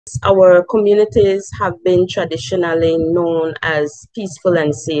Our communities have been traditionally known as peaceful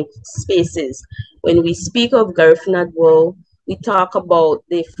and safe spaces. When we speak of Garifuna, we talk about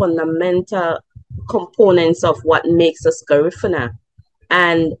the fundamental components of what makes us Garifuna.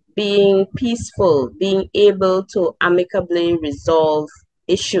 And being peaceful, being able to amicably resolve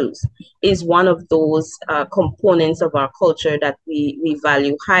issues is one of those components of our culture that we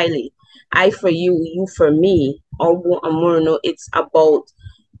value highly. I for you for me, Amurno, it's about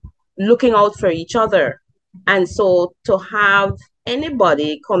looking out for each other. And so to have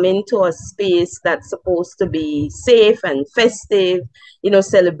anybody come into a space that's supposed to be safe and festive,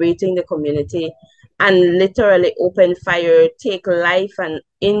 celebrating the community, and literally open fire, take life and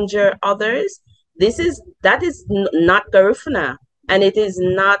injure others, that is not Garifuna. And it is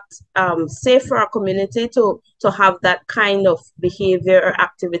not safe for our community to have that kind of behavior or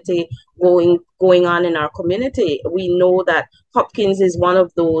activity going on in our community. We know that Hopkins is one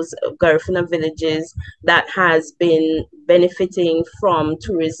of those Garifuna villages that has been benefiting from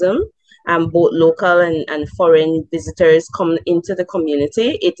tourism. Both local and foreign visitors come into the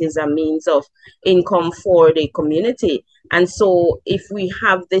community. It is a means of income for the community. And so if we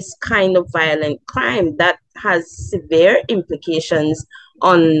have this kind of violent crime, that has severe implications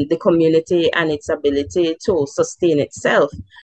on the community and its ability to sustain itself.